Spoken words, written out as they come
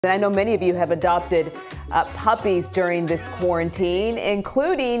And I know many of you have adopted puppies during this quarantine,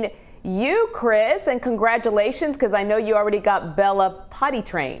 including you, Chris, and congratulations, because I know you already got Bella potty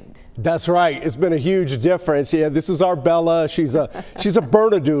trained. That's right. It's been a huge difference. Yeah, this is our Bella. She's a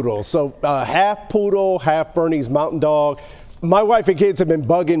Bernedoodle, so half poodle, half Bernese mountain dog. My wife and kids have been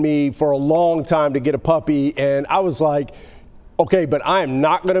bugging me for a long time to get a puppy, and I was like, okay, but I am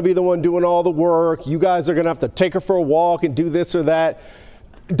not going to be the one doing all the work. You guys are going to have to take her for a walk and do this or that.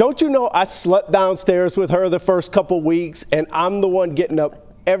 Don't you know I slept downstairs with her the first couple weeks, and I'm the one getting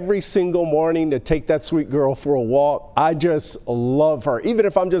up every single morning to take that sweet girl for a walk. I just love her. Even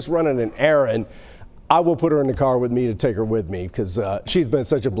if I'm just running an errand, I will put her in the car with me to take her with me because she's been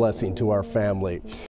such a blessing to our family.